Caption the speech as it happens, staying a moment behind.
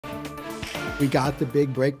We got the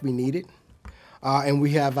big break we needed, and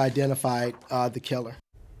we have identified the killer.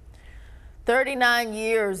 39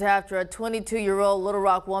 years after a 22-year-old Little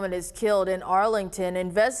Rock woman is killed in Arlington,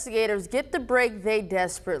 investigators get the break they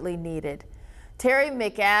desperately needed. Terry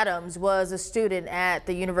McAdams was a student at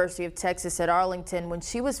the University of Texas at Arlington when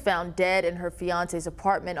she was found dead in her fiance's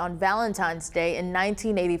apartment on Valentine's Day in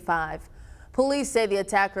 1985. Police say the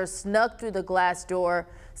attacker snuck through the glass door,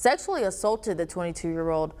 sexually assaulted the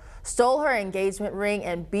 22-year-old, stole her engagement ring,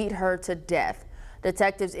 and beat her to death.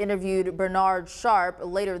 Detectives interviewed Bernard Sharp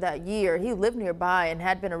later that year. He lived nearby and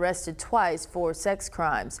had been arrested twice for sex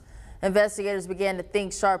crimes. Investigators began to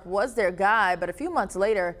think Sharp was their guy, but a few months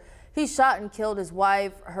later, he shot and killed his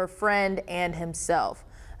wife, her friend, and himself.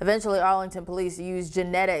 Eventually, Arlington police used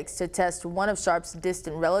genetics to test one of Sharp's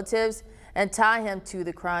distant relatives and tie him to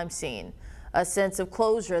the crime scene. A sense of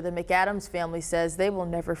closure the McAdams family says they will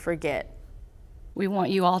never forget. We want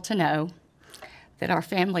you all to know that our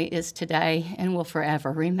family is today and will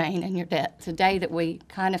forever remain in your debt. It's a day that we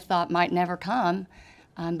kind of thought might never come,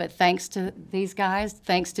 but thanks to these guys,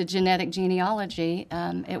 thanks to genetic genealogy,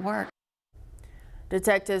 it worked.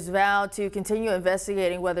 Detectives vow to continue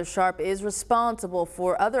investigating whether Sharp is responsible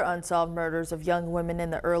for other unsolved murders of young women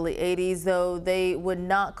in the early 80s, though they would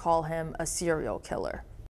not call him a serial killer.